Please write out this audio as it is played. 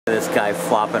This guy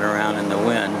flopping around in the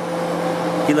wind.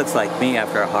 He looks like me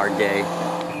after a hard day.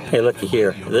 Hey, looky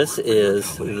here. This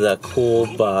is the cool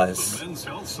bus.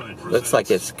 Looks like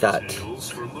it's got,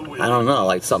 I don't know,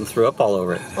 like something threw up all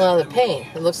over it. Well, the paint.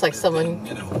 It looks like someone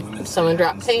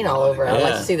dropped paint all over it. I'd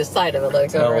like to see the side of it. Let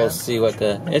it go around. We'll see what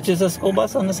it's just a school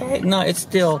bus on the side? No, it's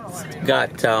still got,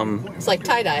 it's like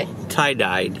tie-dye.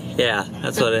 Tie-dyed, yeah,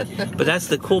 that's what it, but that's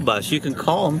the cool bus. You can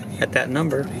call them at that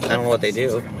number. I don't know what they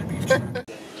do.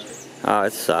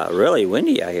 It's really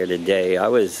windy out here today. I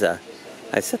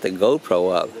set the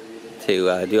GoPro up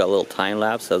to do a little time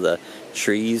lapse of the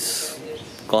trees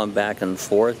going back and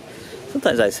forth.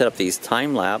 Sometimes I set up these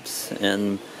time lapse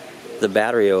and the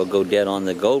battery will go dead on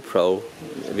the GoPro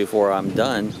before I'm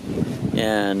done.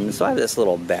 And so I have this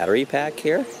little battery pack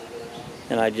here,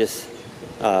 and I just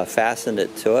fastened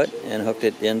it to it and hooked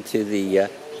it into the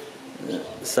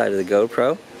side of the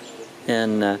GoPro,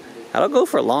 and that'll go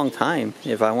for a long time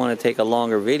if I want to take a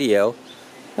longer video.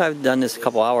 I've done this a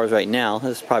couple hours right now.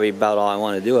 This is probably about all I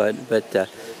want to do it, but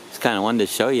just kind of wanted to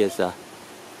show you. It's a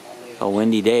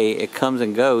windy day. It comes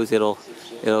and goes. It'll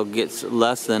get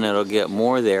less than it'll get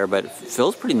more there, but it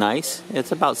feels pretty nice.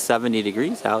 It's about 70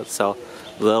 degrees out, so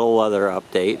little weather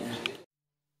update.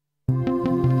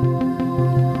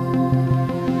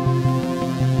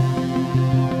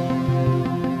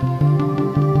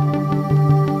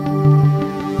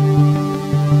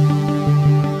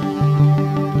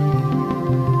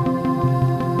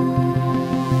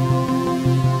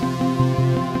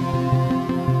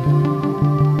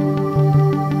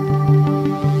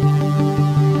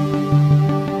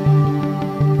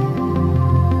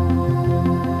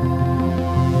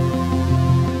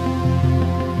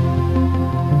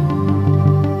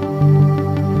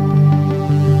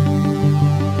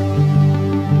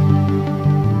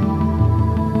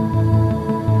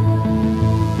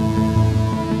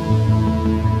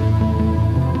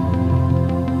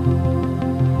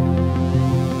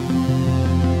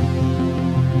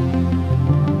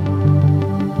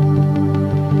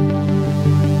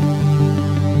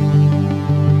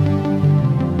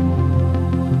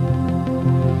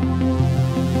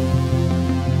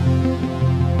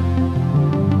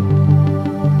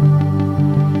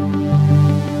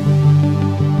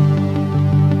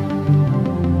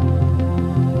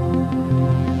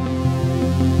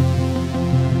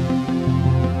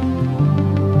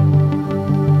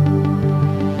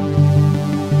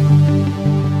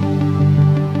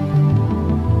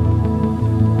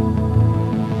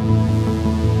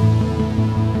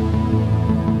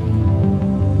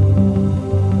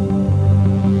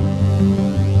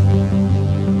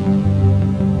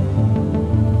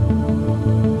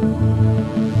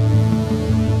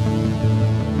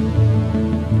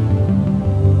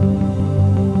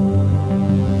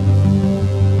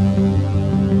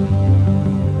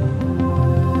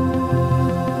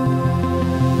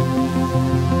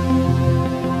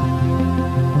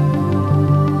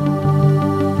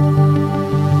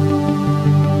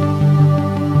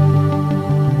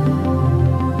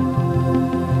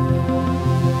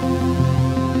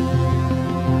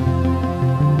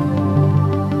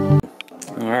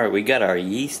 Alright, we got our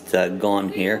yeast going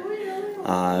here.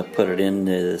 Put it in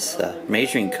this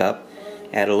measuring cup,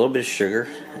 add a little bit of sugar,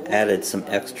 added some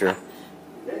extra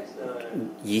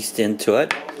yeast into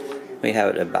it. We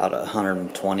have it about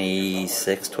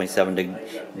 126, 27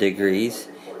 degrees.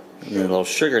 And a little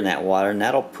sugar in that water, and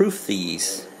that'll proof the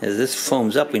yeast. As this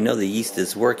foams up, we know the yeast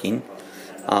is working.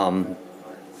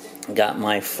 Got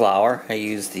my flour. I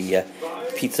use the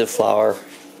pizza flour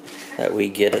that we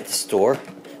get at the store.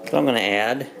 So I'm going to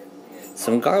add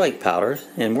some garlic powder,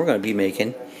 and we're going to be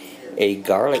making a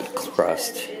garlic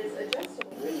crust.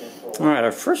 Alright,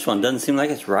 our first one doesn't seem like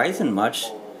it's rising much.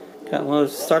 We'll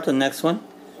start the next one.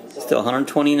 Still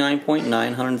 129.9,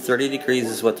 130 degrees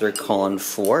is what they're calling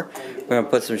for. We're going to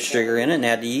put some sugar in it and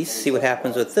add the yeast, see what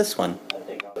happens with this one.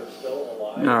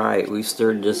 Alright, we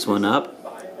stirred this one up.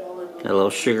 Got a little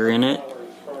sugar in it.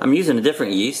 I'm using a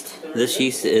different yeast. This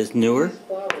yeast is newer,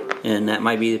 and that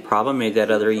might be the problem. Maybe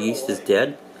that other yeast is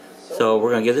dead. So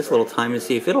we're going to give this a little time to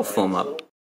see if it'll foam up.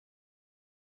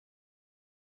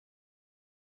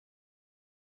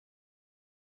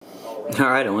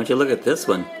 Alright, I want you to look at this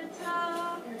one.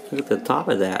 Look at the top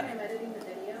of that.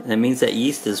 That means that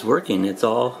yeast is working. It's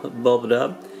all bubbled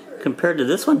up. Compared to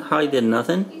this one, hardly did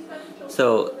nothing.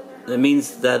 So that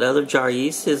means that other jar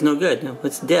yeast is no good.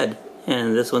 It's dead.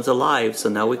 And this one's alive. So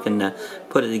now we can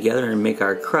put it together and make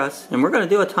our crust. And we're going to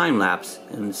do a time lapse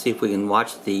and see if we can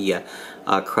watch the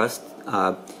crust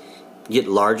get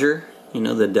larger. You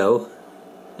know, the dough.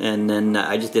 And then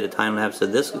I just did a time lapse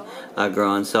of this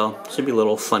growing. So it should be a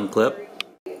little fun clip.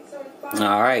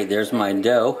 Alright, there's my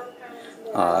dough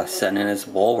sitting in its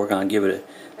bowl. We're going to give it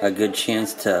a good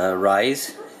chance to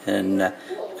rise, and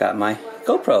got my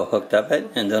GoPro hooked up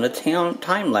it and done a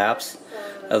time lapse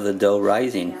of the dough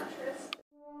rising.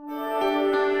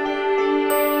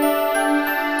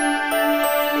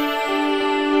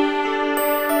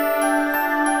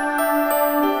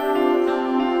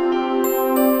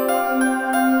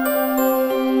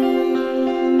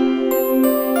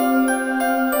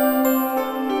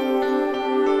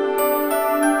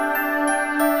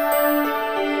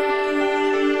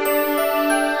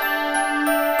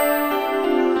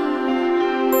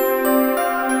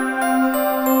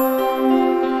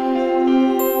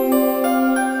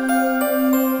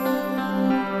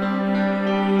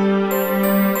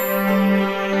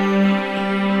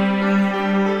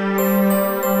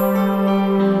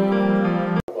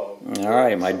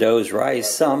 Alright, my dough's rise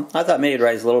some. I thought maybe it'd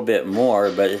rise a little bit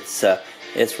more, but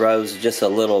it's rose just a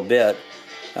little bit.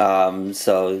 But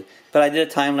I did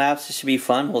a time lapse. It should be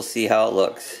fun. We'll see how it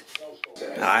looks.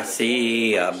 I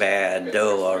see a bad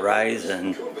dough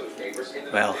rising.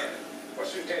 Well,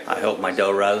 I hope my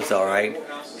dough rose alright.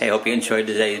 Hey, hope you enjoyed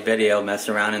today's video,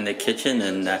 messing around in the kitchen,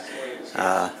 and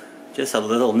just a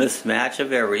little mismatch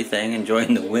of everything,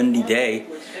 enjoying the windy day.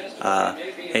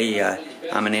 Hey,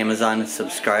 I'm an Amazon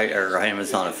subscriber, or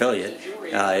Amazon affiliate.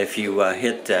 If you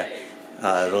hit the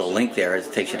little link there,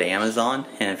 it takes you to Amazon,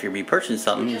 and if you're be purchasing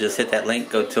something, just hit that link,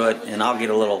 go to it, and I'll get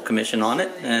a little commission on it,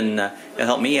 and it'll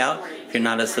help me out. If you're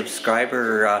not a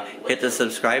subscriber, hit the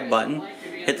subscribe button,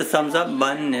 hit the thumbs up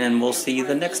button, and we'll see you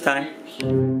the next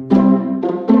time.